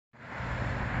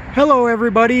Hello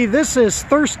everybody, this is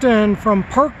Thurston from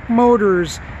Park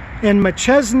Motors in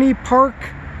Machesney Park,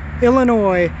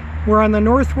 Illinois. We're on the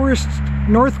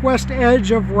northwest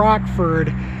edge of Rockford.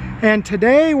 And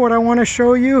today what I want to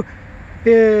show you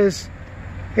is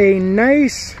a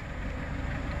nice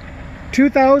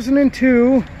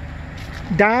 2002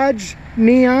 Dodge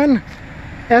Neon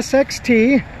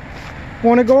SXT.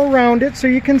 Want to go around it so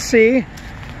you can see.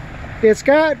 It's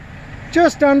got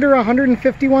just under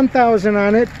 151,000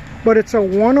 on it, but it's a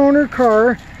one-owner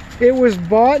car. It was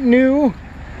bought new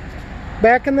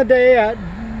back in the day at,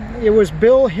 it was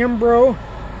Bill Himbro,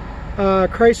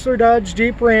 Chrysler Dodge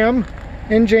Jeep Ram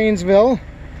in Janesville.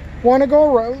 Want to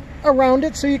go around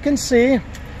it so you can see.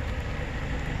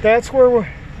 That's where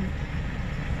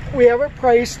we have it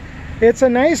priced. It's a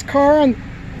nice car on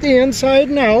the inside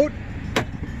and out.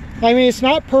 I mean, it's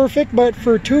not perfect, but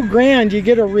for $2,000 you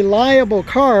get a reliable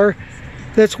car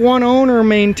that's one owner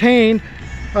maintained.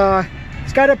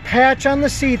 It's got a patch on the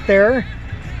seat there,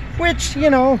 which, you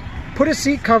know, put a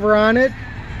seat cover on it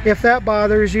if that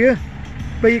bothers you.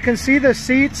 But you can see the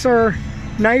seats are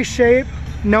nice shape,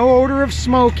 no odor of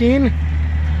smoking.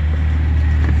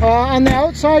 On the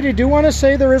outside, I do want to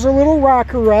say there is a little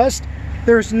rocker rust.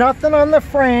 There's nothing on the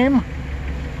frame,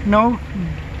 no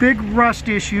big rust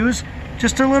issues,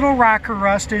 just a little rocker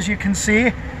rust, as you can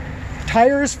see.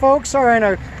 Tires, folks, are in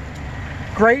a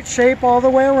great shape all the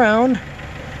way around.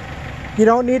 You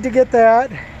don't need to get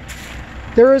that.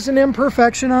 There is an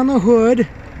imperfection on the hood.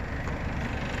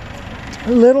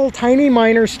 Little tiny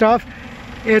minor stuff.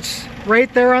 It's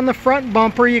right there on the front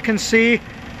bumper, you can see.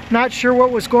 Not sure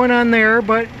what was going on there,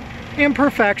 but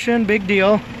imperfection, big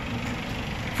deal.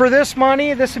 For this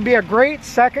money, this would be a great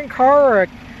second car or a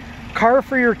car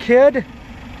for your kid.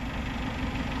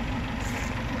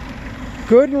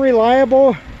 Good and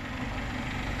reliable.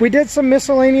 We did some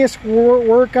miscellaneous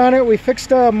work on it. We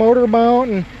fixed a motor mount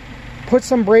and put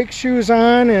some brake shoes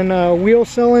on and a wheel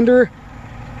cylinder.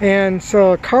 And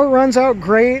so the car runs out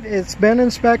great. It's been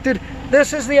inspected.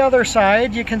 This is the other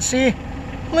side. You can see a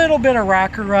little bit of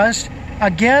rocker rust.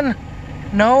 Again,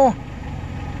 no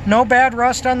bad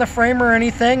rust on the frame or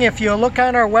anything. If you look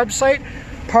on our website,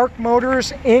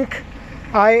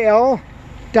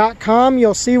 parkmotorsinc.com,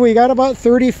 you'll see we got about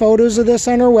 30 photos of this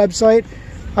on our website.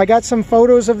 I got some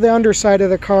photos of the underside of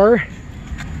the car.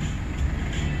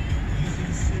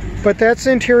 But that's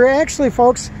the interior. Actually,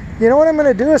 folks, you know what I'm going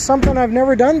to do is something I've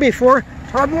never done before.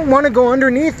 I want to go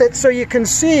underneath it so you can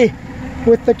see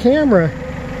with the camera.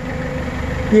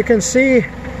 You can see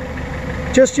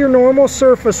just your normal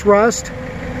surface rust.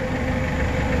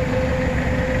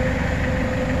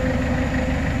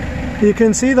 You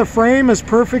can see the frame is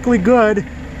perfectly good.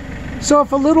 So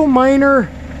if a little minor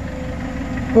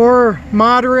or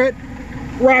moderate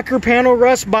rocker panel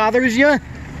rust bothers you,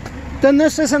 then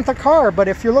this isn't the car. But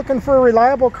if you're looking for a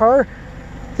reliable car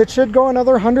that should go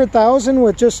another 100,000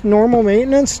 with just normal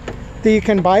maintenance that you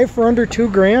can buy for under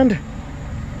 $2,000,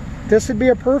 this would be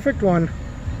a perfect one.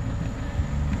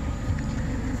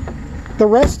 The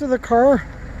rest of the car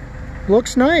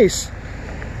looks nice.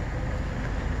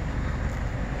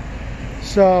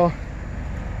 So,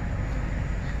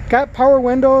 got power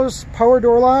windows, power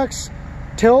door locks,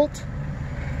 tilt,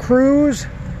 cruise,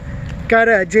 got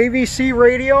a JVC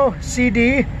radio,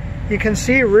 CD. You can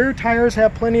see rear tires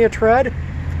have plenty of tread.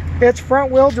 It's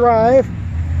front wheel drive.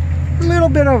 A little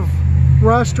bit of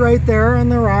rust right there on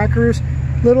the rockers.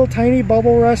 Little tiny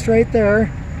bubble rust right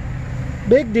there.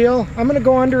 Big deal. I'm going to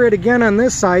go under it again on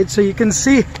this side so you can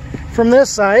see from this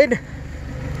side.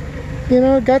 You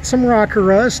know, got some rocker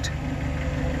rust.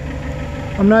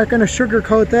 I'm not going to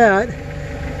sugarcoat that.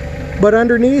 But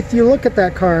underneath, you look at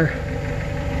that car.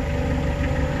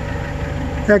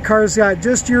 That car's got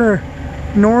just your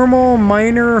normal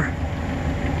minor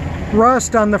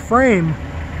rust on the frame.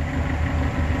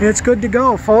 It's good to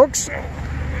go, folks.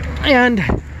 And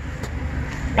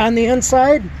on the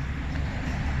inside,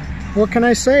 what can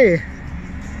I say?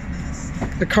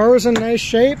 The car is in nice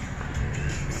shape.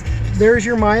 There's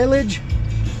your mileage.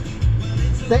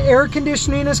 The air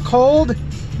conditioning is cold.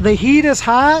 The heat is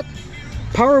hot.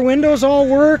 Power windows all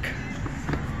work.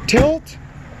 Tilt,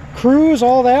 cruise,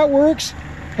 all that works.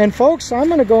 And folks, I'm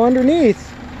going to go underneath.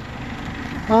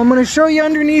 I'm going to show you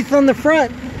underneath on the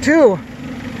front too,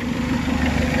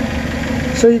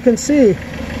 so you can see.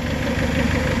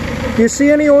 You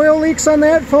see any oil leaks on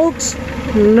that, folks?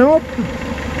 Nope.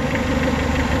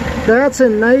 That's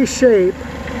in nice shape.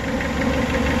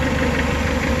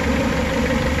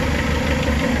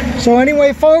 So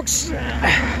anyway, folks,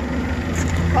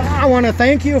 I want to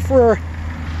thank you for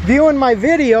viewing my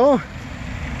video.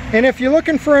 And if you're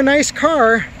looking for a nice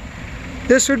car,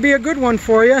 this would be a good one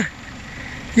for you.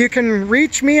 You can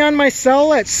reach me on my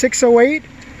cell at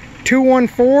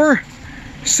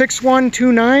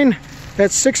 608-214-6129.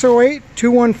 That's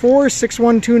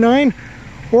 608-214-6129.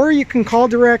 Or you can call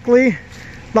directly.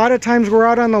 A lot of times we're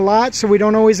out on the lot, so we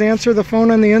don't always answer the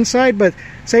phone on the inside, but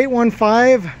it's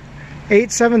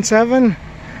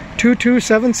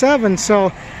 815-877-2277.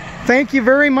 So thank you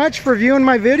very much for viewing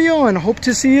my video, and hope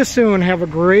to see you soon. Have a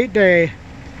great day.